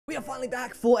We are finally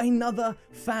back for another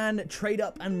fan trade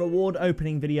up and reward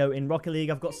opening video in Rocket League.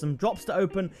 I've got some drops to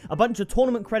open, a bunch of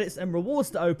tournament credits and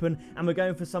rewards to open, and we're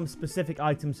going for some specific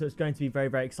items, so it's going to be very,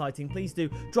 very exciting. Please do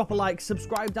drop a like,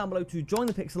 subscribe down below to join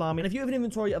the Pixel Army, and if you have an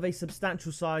inventory of a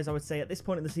substantial size, I would say at this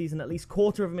point in the season, at least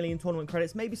 250,000 tournament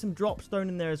credits, maybe some drops thrown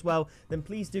in there as well, then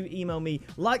please do email me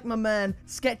like my man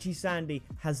Sketchy Sandy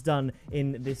has done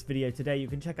in this video today. You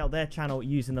can check out their channel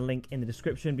using the link in the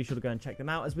description. Be sure to go and check them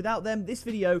out, as without them, this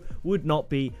video would not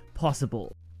be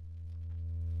possible.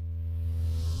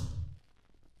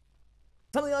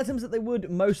 Some of the items that they would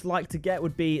most like to get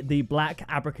would be the black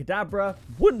Abracadabra.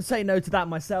 Wouldn't say no to that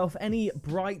myself. Any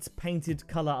bright painted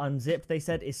color unzipped, they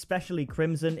said, especially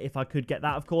crimson, if I could get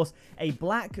that, of course. A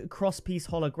black crosspiece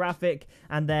holographic,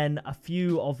 and then a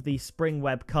few of the spring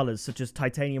web colors, such as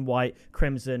titanium white,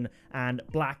 crimson, and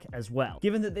black as well.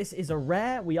 Given that this is a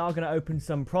rare, we are going to open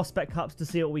some prospect cups to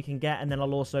see what we can get, and then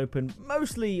I'll also open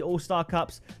mostly all-star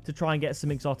cups to try and get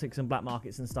some exotics and black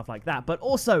markets and stuff like that. But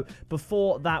also,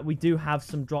 before that, we do have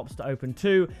some drops to open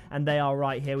too, and they are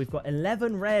right here. We've got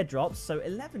 11 rare drops, so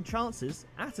 11 chances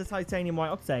at a titanium white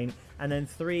octane, and then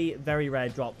 3 very rare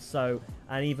drops, so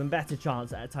an even better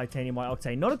chance at a titanium white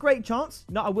octane. Not a great chance.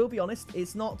 No, I will be honest,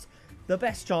 it's not the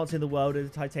best chance in the world at a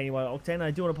titanium white octane. I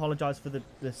do want to apologize for the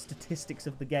statistics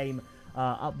of the game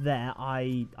up there.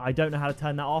 I don't know how to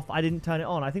turn that off. I didn't turn it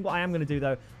on. I think what I am going to do,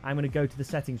 though, I'm going to go to the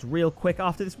settings real quick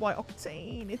after this white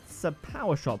octane. It's a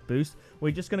power shot boost.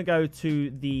 We're just going to go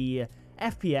to the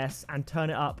FPS and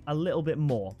turn it up a little bit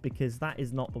more, because that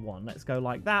is not the one. Let's go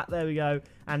like that. There we go.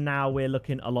 And now we're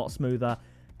looking a lot smoother.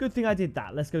 Good thing I did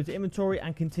that. Let's go to inventory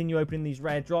and continue opening these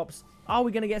rare drops. Are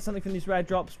we going to get something from these rare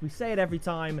drops? We say it every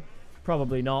time.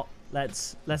 Probably not.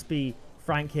 Let's be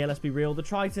frank here. Let's be real. The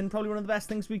Triton, probably one of the best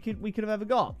things we could have ever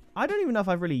got. I don't even know if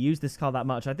I've really used this card that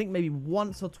much. I think maybe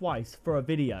once or twice for a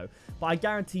video, but I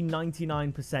guarantee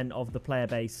 99% of the player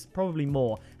base, probably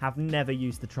more, have never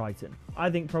used the Triton. I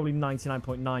think probably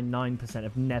 99.99%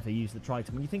 have never used the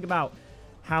Triton. When you think about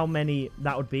how many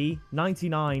that would be,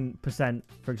 99%,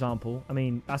 for example, I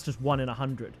mean, that's just 1 in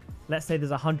 100. Let's say there's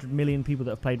 100 million people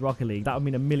that have played Rocket League. That would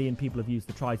mean 1 million people have used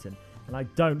the Triton. And I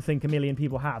don't think 1 million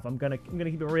people have. I'm gonna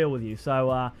keep it real with you.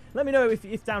 So let me know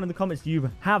if down in the comments you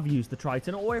have used the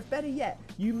Triton, or if better yet,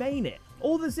 you main it.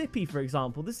 Or the Zippy, for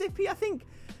example. The Zippy, I think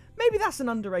maybe that's an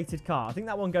underrated car. I think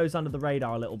that one goes under the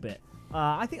radar a little bit.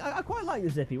 I think I quite like the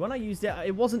Zippy. When I used it,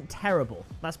 it wasn't terrible.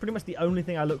 That's pretty much the only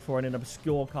thing I look for in an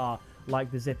obscure car like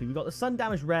the Zippy. We've got the sun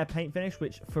damage rare paint finish,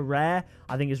 which for rare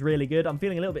I think is really good. I'm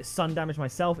feeling a little bit sun damaged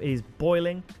myself. It is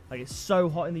boiling. Like, it's so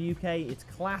hot in the UK. It's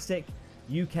classic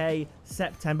UK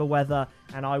September weather,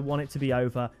 and I want it to be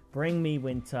over. Bring me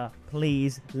winter,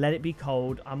 please. Let it be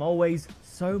cold. I'm always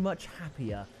so much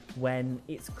happier when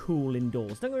it's cool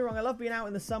indoors. Don't get me wrong, I love being out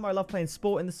in the summer. I love playing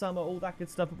sport in the summer, all that good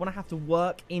stuff. But when I have to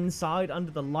work inside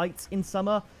under the lights in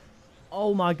summer,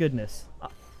 oh my goodness.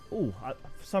 For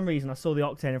some reason I saw the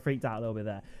octane and freaked out a little bit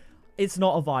there. It's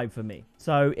not a vibe for me.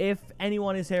 So if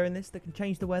anyone is hearing this that can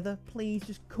change the weather, please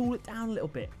just cool it down a little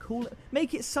bit. Cool it.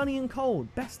 Make it sunny and cold.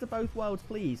 Best of both worlds,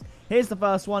 please. Here's the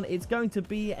first one. It's going to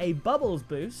be a bubbles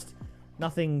boost.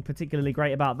 Nothing particularly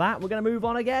great about that. We're going to move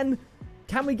on again.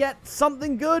 Can we get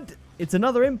something good? It's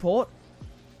another import.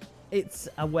 It's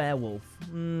a werewolf.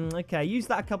 Okay, used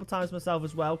that a couple times myself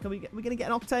as well. We're going to get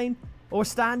an octane or a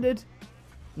standard?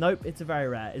 Nope, it's a very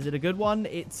rare. Is it a good one?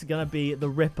 It's going to be the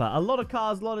Ripper. A lot of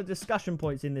cars, a lot of discussion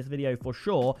points in this video for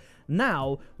sure.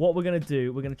 Now, what we're going to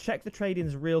do, we're going to check the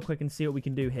trade-ins real quick and see what we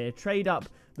can do here. Trade up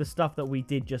the stuff that we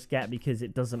did just get, because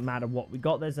it doesn't matter what we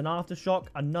got. There's an Aftershock,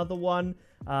 another one,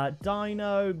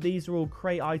 Dino. These are all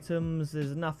crate items.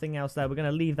 There's nothing else there. We're going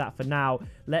to leave that for now.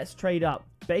 Let's trade up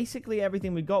basically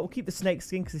everything we got. We'll keep the snake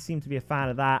skin because I seem to be a fan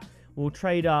of that. We'll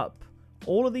trade up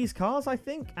all of these cars, I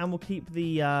think, and we'll keep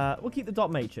the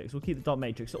dot matrix. We'll keep the dot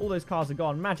matrix. So all those cars are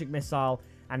gone. Magic missile,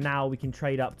 and now we can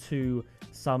trade up to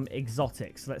some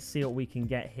exotics. Let's see what we can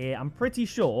get here. I'm pretty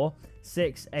sure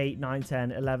 6, 8, 9,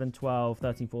 10, 11, 12,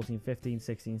 13, 14, 15,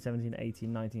 16, 17,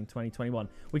 18, 19, 20, 21.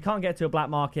 We can't get to a black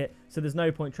market, so there's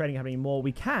no point trading up anymore.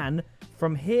 We can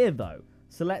from here, though.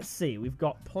 So let's see. We've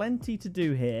got plenty to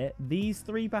do here. These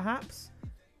 3, perhaps.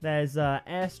 There's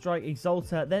Airstrike,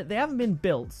 Exalter. They haven't been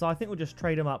built, so I think we'll just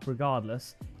trade them up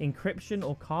regardless. Encryption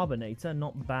or Carbonator,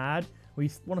 not bad. We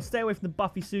want to stay away from the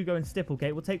Buffy, Sugo, and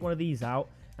Stipplegate. We'll take one of these out,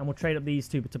 and we'll trade up these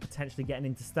 2 to potentially get an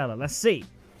Interstellar. Let's see.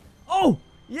 Oh,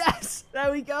 yes!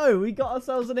 There we go. We got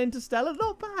ourselves an Interstellar.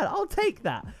 Not bad. I'll take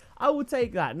that. I will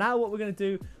take that. Now what we're going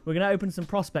to do, we're going to open some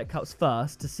prospect cups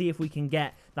first to see if we can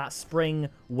get that spring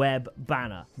web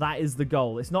banner. That is the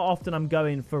goal. It's not often I'm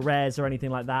going for rares or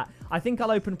anything like that. I think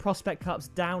I'll open prospect cups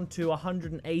down to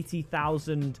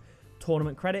 180,000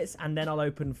 tournament credits, and then I'll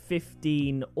open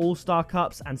 15 all-star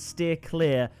cups and steer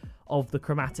clear of the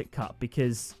chromatic cup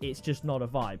because it's just not a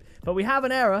vibe. But we have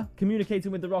an error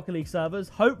communicating with the Rocket League servers.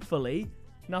 Hopefully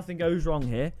nothing goes wrong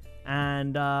here,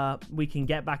 and we can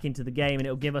get back into the game, and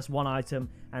it'll give us one item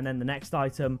and then the next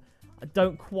item. I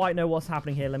don't quite know what's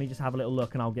happening here. Let me just have a little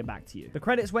look and I'll get back to you. The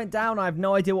credits went down. I have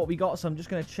no idea what we got, so I'm just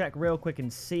going to check real quick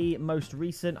and see. Most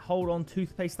recent, hold on,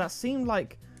 toothpaste. That seemed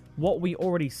like what we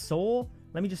already saw.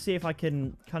 Let me just see if I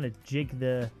can kind of jig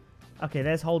the... Okay,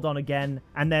 there's hold on again,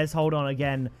 and there's hold on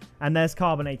again, and there's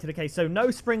carbonated. Okay, so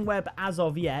no spring web as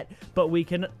of yet, but we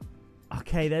can...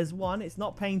 Okay, there's one. It's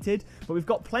not painted, but we've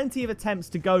got plenty of attempts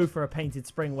to go for a painted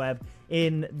spring web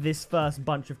in this first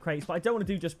bunch of crates. But I don't want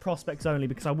to do just prospects only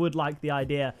because I would like the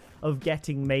idea of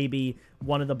getting maybe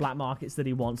one of the black markets that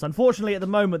he wants. Unfortunately, at the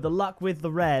moment, the luck with the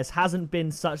rares hasn't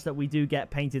been such that we do get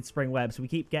painted spring webs. We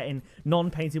keep getting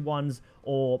non-painted ones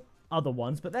or other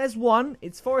ones. But there's one.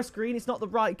 It's forest green. It's not the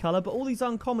right color, but all these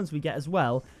uncommons we get as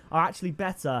well are actually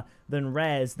better than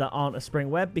rares that aren't a spring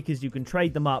web because you can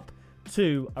trade them up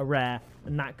to a rare,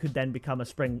 and that could then become a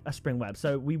spring web.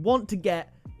 So we want to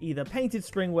get either painted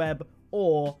spring web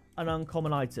or an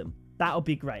uncommon item. That would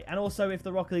be great. And also, if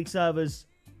the Rocket League servers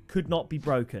could not be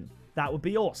broken, that would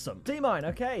be awesome. T-Mine,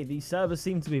 okay, these servers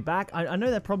seem to be back. I know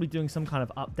they're probably doing some kind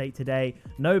of update today.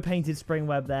 No painted spring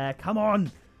web there. Come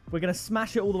on. We're going to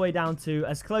smash it all the way down to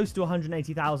as close to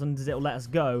 180,000 as it'll let us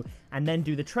go, and then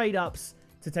do the trade-ups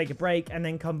to take a break, and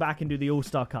then come back and do the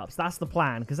All-Star Cups. That's the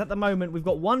plan, because at the moment, we've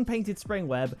got one painted spring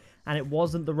web, and it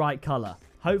wasn't the right color.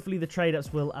 Hopefully, the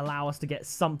trade-ups will allow us to get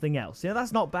something else. Yeah,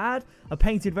 that's not bad. A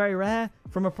painted very rare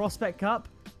from a Prospect Cup,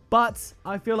 but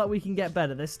I feel like we can get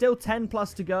better. There's still 10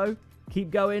 plus to go. Keep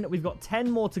going. We've got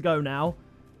 10 more to go now.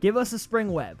 Give us a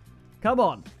spring web. Come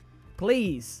on.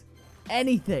 Please.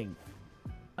 Anything.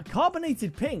 A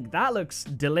carbonated pink. That looks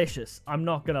delicious. I'm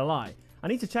not going to lie. I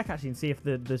need to check actually and see if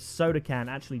the soda can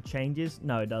actually changes.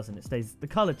 No, it doesn't. It stays, the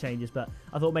color changes, but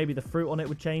I thought maybe the fruit on it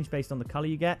would change based on the color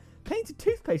you get. Painted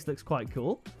toothpaste looks quite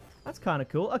cool. That's kind of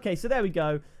cool. Okay, so there we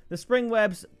go. The spring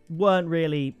webs weren't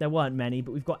really, there weren't many,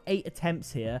 but we've got 8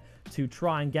 attempts here to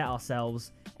try and get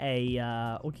ourselves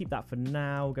a, we'll keep that for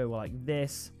now. We'll go like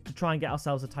this to try and get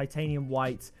ourselves a titanium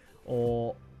white,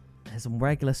 or there's some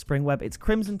regular spring web. It's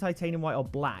crimson, titanium white, or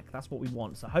black. That's what we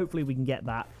want. So hopefully we can get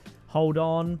that. Hold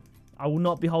on. I will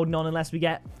not be holding on unless we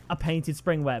get a painted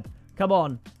spring web. Come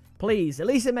on, please. At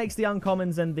least it makes the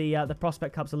uncommons and the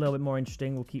prospect cups a little bit more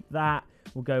interesting. We'll keep that.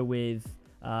 We'll go with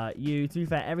you. To be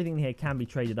fair, everything here can be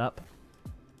traded up.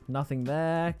 Nothing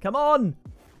there. Come on.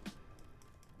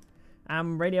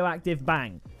 Radioactive,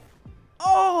 bang.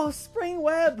 Oh, spring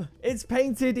web. It's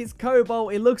painted. It's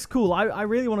cobalt. It looks cool. I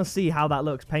really want to see how that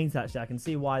looks painted, actually. I can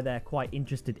see why they're quite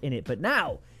interested in it. But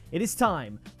now it is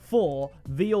time for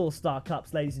the All-Star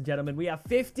Cups, ladies and gentlemen. We have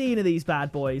 15 of these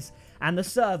bad boys, and the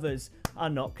servers are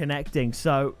not connecting.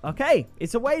 So, okay,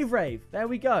 it's a wave rave. There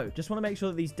we go. Just want to make sure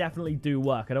that these definitely do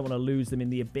work. I don't want to lose them in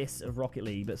the abyss of Rocket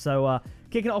League. But so,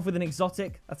 kicking it off with an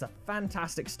exotic. That's a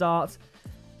fantastic start.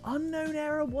 Unknown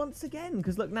error once again.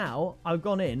 Because look now, I've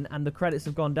gone in, and the credits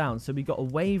have gone down. So we got a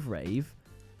wave rave.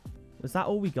 Was that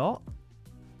all we got?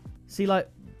 See, like,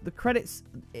 the credits...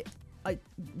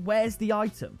 where's the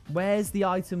item? Where's the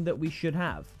item that we should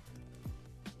have?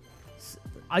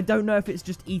 I don't know if it's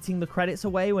just eating the credits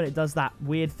away when it does that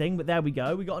weird thing, but there we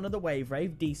go. We got another wave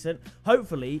rave. Decent.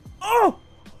 Hopefully. Oh!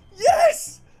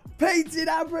 Yes! Painted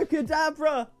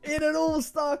Abracadabra in an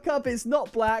All-Star Cup. It's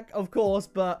not black, of course,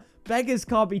 but beggars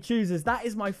can't be choosers. That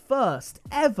is my first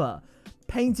ever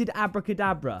painted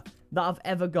Abracadabra that I've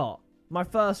ever got. My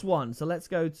first one. So let's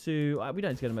go to... we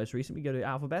don't need to go to most recent. We go to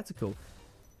alphabetical.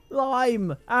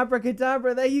 Lime,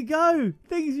 Abracadabra, there you go.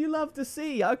 Things you love to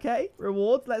see. Okay,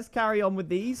 rewards. Let's carry on with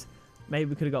these. Maybe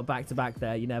we could have got back-to-back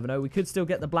there. You never know. We could still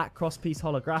get the black cross-piece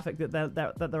holographic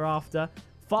that they're after.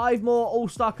 5 more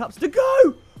All-Star Cups to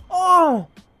go. Oh!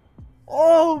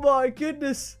 Oh, my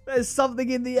goodness. There's something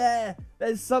in the air.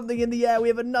 There's something in the air. We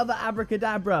have another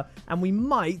Abracadabra. And we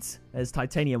might, as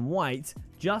titanium white,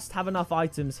 just have enough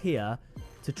items here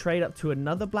to trade up to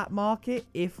another black market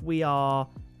if we are...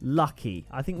 lucky.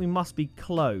 I think we must be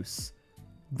close.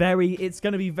 It's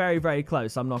going to be very, very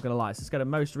close. I'm not going to lie. So let's go to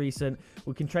most recent.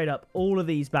 We can trade up all of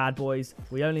these bad boys.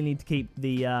 We only need to keep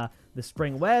the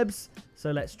spring webs. So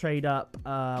let's trade up.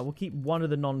 We'll keep one of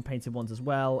the non-painted ones as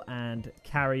well and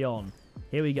carry on.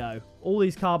 Here we go. All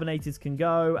these carbonators can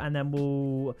go, and then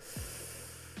we'll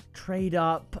trade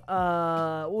up.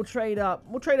 We'll trade up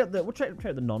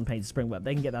the non-painted spring web.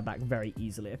 They can get that back very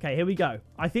easily. Okay, here we go.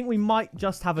 I think we might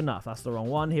just have enough. That's the wrong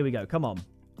one. Here we go. Come on.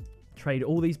 Trade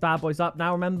all these bad boys up.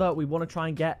 Now, remember, we want to try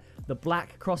and get the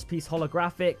black cross-piece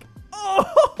holographic.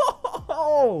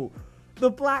 Oh! The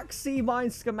black sea mine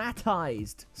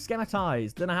schematized.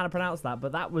 Don't know how to pronounce that,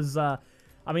 but that was... I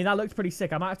mean, that looks pretty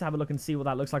sick. I might have to have a look and see what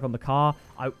that looks like on the car.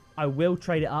 I will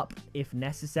trade it up if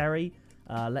necessary.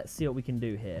 Let's see what we can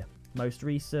do here. Most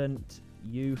recent,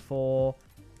 U4.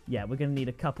 Yeah, we're going to need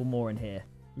a couple more in here.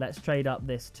 Let's trade up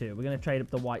this too. We're going to trade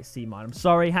up the white sea mine. I'm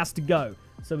sorry, it has to go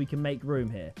so we can make room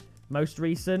here. Most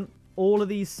recent, all of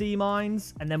these sea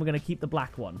mines, and then we're going to keep the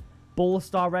black one. Ball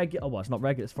Star regular. Oh, well, it's not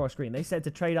regular. It's forest green. They said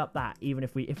to trade up that even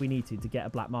if we need to get a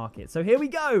black market. So here we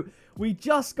go. We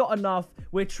just got enough.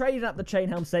 We're trading up the Chain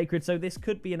Helm Sacred. So this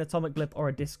could be an Atomic Blip or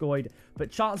a Discoid, but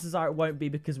chances are it won't be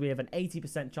because we have an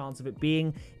 80% chance of it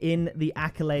being in the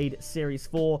Accolade Series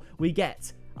 4. We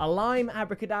get a lime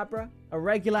Abracadabra, a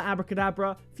regular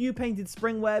Abracadabra, few painted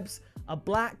spring webs, a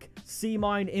black sea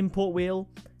mine import wheel,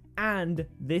 and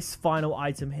this final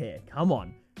item here. Come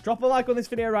on. Drop a like on this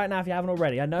video right now if you haven't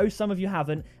already. I know some of you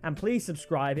haven't. And please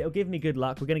subscribe. It'll give me good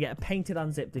luck. We're going to get a painted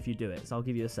unzipped if you do it. So I'll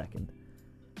give you a second.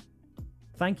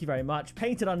 Thank you very much.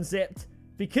 Painted unzipped.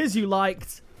 Because you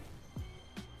liked.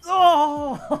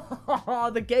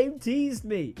 Oh! The game teased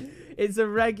me. It's a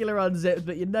regular unzipped.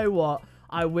 But you know what?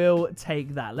 I will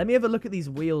take that. Let me have a look at these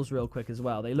wheels real quick as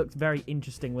well. They looked very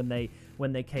interesting when they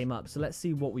came up. So let's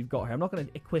see what we've got here. I'm not going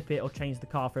to equip it or change the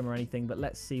car frame or anything. But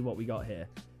let's see what we got here.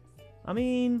 I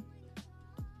mean,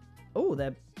 oh,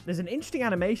 there's an interesting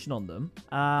animation on them.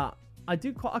 I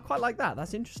quite like that.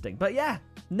 That's interesting. But yeah,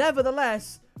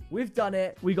 nevertheless, we've done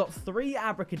it. We got 2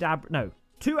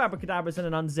 abracadabras and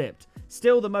an unzipped.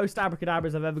 Still the most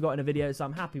abracadabras I've ever got in a video, so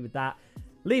I'm happy with that.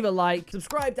 Leave a like,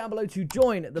 subscribe down below to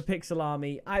join the Pixel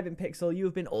Army. I've been Pixel, you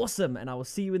have been awesome, and I will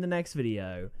see you in the next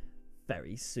video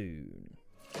very soon.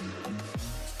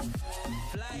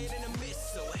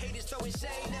 Throwing shade,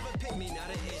 never pick me, not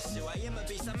an issue. I am a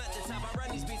beast, I'm at the top, I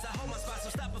run these beats, I hold my spot, so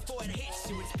stop before it hits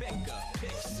you. It's pick up,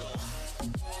 pixel.